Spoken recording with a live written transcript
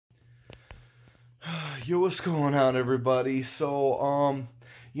Yo, what's going on, everybody?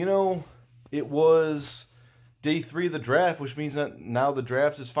 You know, it was day 3 of the draft, which means that now the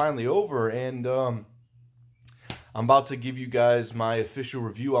draft is finally over, and I'm about to give you guys my official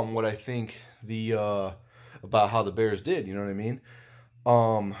review on what I think about how the Bears did. You know what I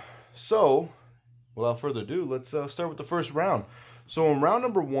mean? So without further ado, let's start with the first round. So in round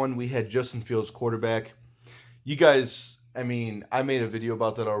number 1, we had Justin Fields, quarterback. You guys, I mean, I made a video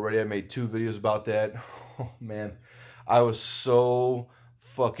about that already. I made 2 videos about that. Oh, man. I was so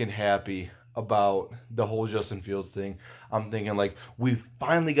fucking happy about the whole Justin Fields thing. I'm thinking, like, we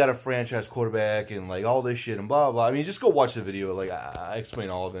finally got a franchise quarterback and, like, all this shit and blah, blah. I mean, just go watch the video. Like, I explain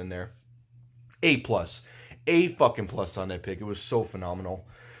all of it in there. A+. A fucking plus on that pick. It was so phenomenal.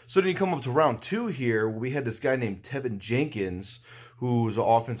 So then you come up to round 2 here. We had this guy named Tevin Jenkins, who's an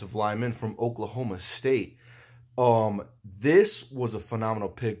offensive lineman from Oklahoma State. This was a phenomenal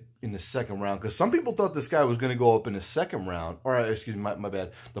pick in the second round because some people thought this guy was going to go up in the second round, or excuse me, my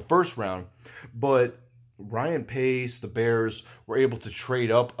bad, the first round. But Ryan Pace, the Bears, were able to trade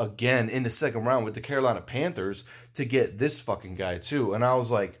up again in the second round with the Carolina Panthers to get this fucking guy too. And I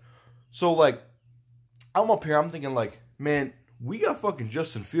was like, so like, I'm up here, I'm thinking like, man, we got fucking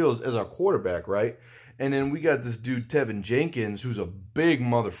Justin Fields as our quarterback, right? And then we got this dude, Tevin Jenkins, who's a big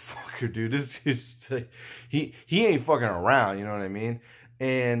motherfucker, dude. This is like, he ain't fucking around, you know what I mean?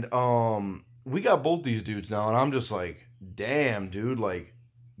 And we got both these dudes now, and I'm just like, damn, dude, like,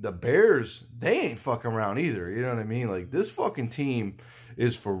 the Bears, they ain't fucking around either, you know what I mean? Like, this fucking team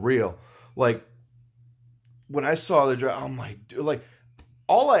is for real. Like, when I saw the draft, I'm like, dude, like,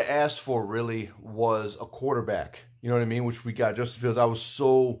 all I asked for really was a quarterback, you know what I mean? Which we got, Justin Fields. I was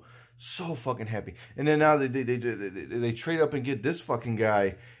so fucking happy. And then now they trade up and get this fucking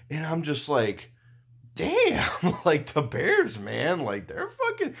guy, and I'm just like, damn, like the Bears, man, like they're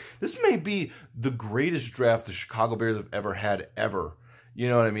fucking, this may be the greatest draft the Chicago Bears have ever had ever. You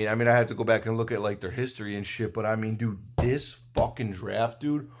know what I mean? I mean, I have to go back and look at like their history and shit, but I mean, dude, this fucking draft,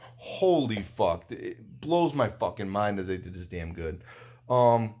 dude, holy fuck. It blows my fucking mind that they did this damn good.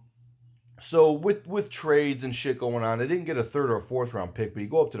 So with trades and shit going on, they didn't get a 3rd or 4th round pick, but you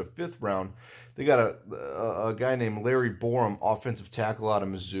go up to the 5th round, they got a guy named Larry Borom, offensive tackle out of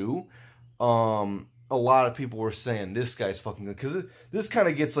Mizzou. A lot of people were saying this guy's fucking good because this kind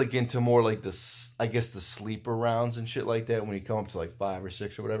of gets like into more like this, I guess, the sleeper rounds and shit like that when you come up to like 5 or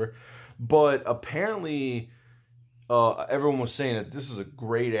 6 or whatever. But apparently, everyone was saying that this is a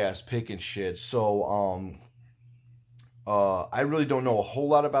great ass pick and shit. So I really don't know a whole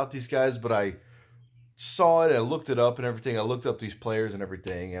lot about these guys, but I saw it, I looked it up and everything. I looked up these players and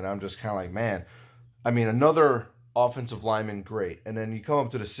everything, and I'm just kind of like, man, I mean, another offensive lineman, great. And then you come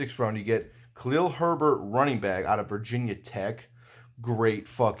up to the 6th round, you get Khalil Herbert, running back out of Virginia Tech. Great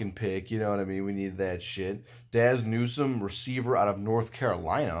fucking pick, you know what I mean? We needed that shit. Daz Newsome, receiver out of North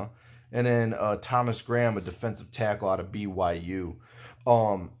Carolina. And then Thomas Graham, a defensive tackle out of BYU.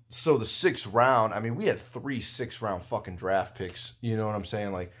 So the 6th round, I mean, we had 3 6th-round fucking draft picks. You know what I'm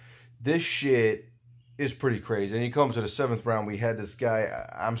saying? Like, this shit is pretty crazy. And you come to the 7th round, we had this guy,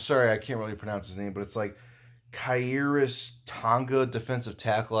 I'm sorry, I can't really pronounce his name, but it's like Khyiris Tonga, defensive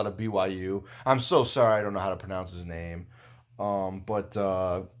tackle out of BYU. I'm so sorry, I don't know how to pronounce his name. But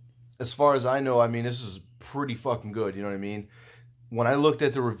as far as I know, I mean, this is pretty fucking good, you know what I mean? When I looked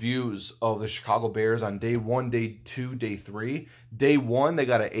at the reviews of the Chicago Bears on day 1, day 2, day 3, day 1 they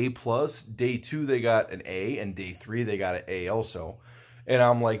got an A+, day 2 they got an A, and day 3 they got an A also. And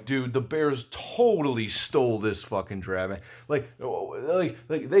I'm like, dude, the Bears totally stole this fucking draft, man. Like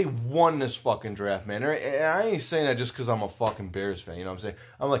they won this fucking draft, man. And I ain't saying that just because I'm a fucking Bears fan, you know what I'm saying?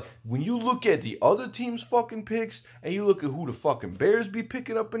 I'm like, when you look at the other team's fucking picks, and you look at who the fucking Bears be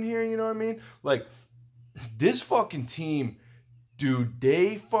picking up in here, you know what I mean? Like, this fucking team, dude,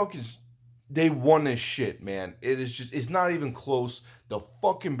 they won this shit, man. It is just, it's not even close. The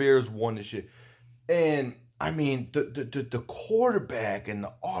fucking Bears won this shit. And I mean, the quarterback and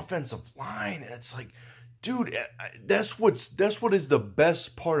the offensive line, and it's like, dude, that's what is the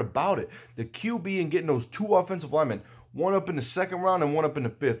best part about it. The QB and getting those 2 offensive linemen, one up in the 2nd round and one up in the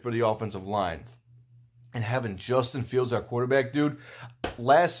 5th for the offensive line. And having Justin Fields, our quarterback, dude.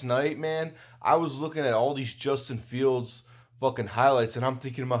 Last night, man, I was looking at all these Justin Fields fucking highlights, and I'm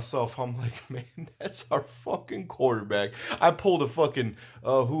thinking to myself, I'm like, man, that's our fucking quarterback. I pulled a fucking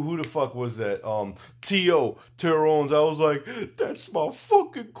who the fuck was that? T.O. Terrell Owens. I was like, that's my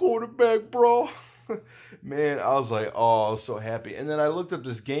fucking quarterback, bro. Man, I was like, oh, I was so happy. And then I looked up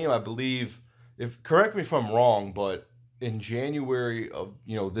this game, I believe, correct me if I'm wrong, but in January of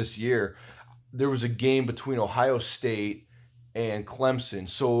this year, there was a game between Ohio State and Clemson.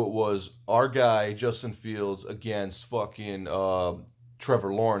 So it was our guy, Justin Fields, against fucking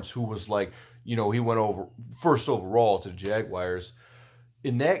Trevor Lawrence, who was like, he went over first overall to the Jaguars.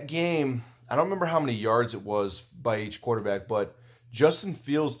 In that game, I don't remember how many yards it was by each quarterback, but Justin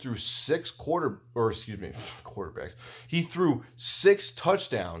Fields threw quarterbacks. He threw 6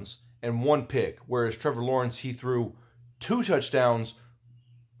 touchdowns and 1 pick, whereas Trevor Lawrence, he threw 2 touchdowns,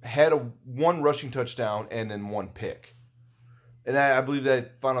 had 1 rushing touchdown, and then 1 pick. And I believe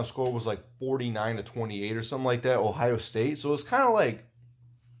that final score was like 49-28 or something like that, Ohio State. So it's kind of like,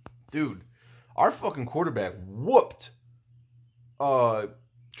 dude, our fucking quarterback whooped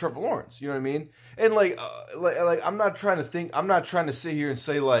Trevor Lawrence. You know what I mean? And like I'm not trying to sit here and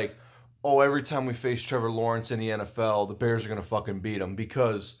say like, oh, every time we face Trevor Lawrence in the NFL, the Bears are gonna fucking beat him,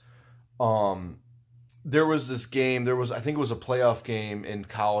 because there was this game, I think it was a playoff game in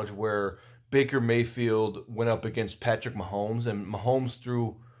college where Baker Mayfield went up against Patrick Mahomes, and Mahomes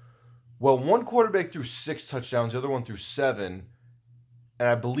one quarterback threw 6 touchdowns, the other one threw 7, and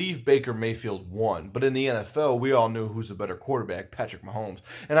I believe Baker Mayfield won. But in the NFL, we all knew who's the better quarterback, Patrick Mahomes.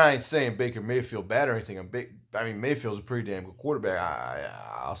 And I ain't saying Baker Mayfield bad or anything. I mean, Mayfield's a pretty damn good quarterback.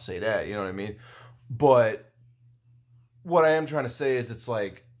 I'll say that, you know what I mean? But what I am trying to say is, it's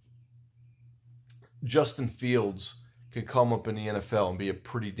like Justin Fields could come up in the NFL and be a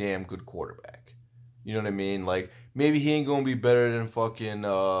pretty damn good quarterback. You know what I mean? Like, maybe he ain't going to be better than fucking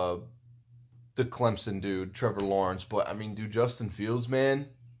the Clemson dude, Trevor Lawrence. But, I mean, dude, Justin Fields, man,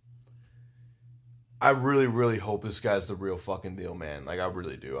 I really, really hope this guy's the real fucking deal, man. Like, I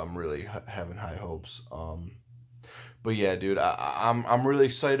really do. I'm really having high hopes. But, yeah, dude, I'm really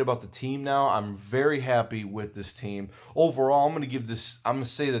excited about the team now. I'm very happy with this team. Overall, I'm going to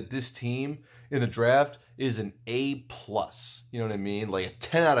say that this team in the draft is an A+. You know what I mean? Like a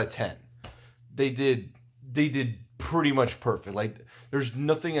 10 out of 10. They did pretty much perfect. Like, there's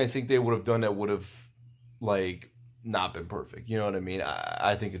nothing I think they would have done that would have, like, not been perfect. You know what I mean?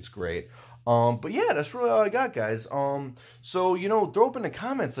 I think it's great. But yeah, that's really all I got, guys. So, throw up in the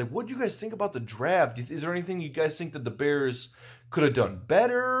comments, like, what do you guys think about the draft? Is there anything you guys think that the Bears could have done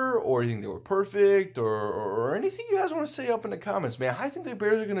better, or you think they were perfect, or anything you guys want to say up in the comments, man? I think the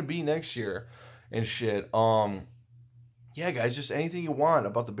Bears are going to be next year and shit. Yeah, guys, just anything you want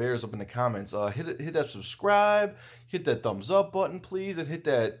about the Bears up in the comments. Hit that subscribe, hit that thumbs up button, please, and hit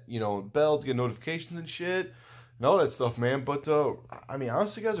that, bell to get notifications and shit, and all that stuff, man. But, I mean,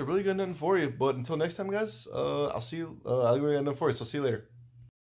 honestly, guys, I really got nothing for you. But until next time, guys, I'll see you. I'll got nothing for you, so I'll see you later.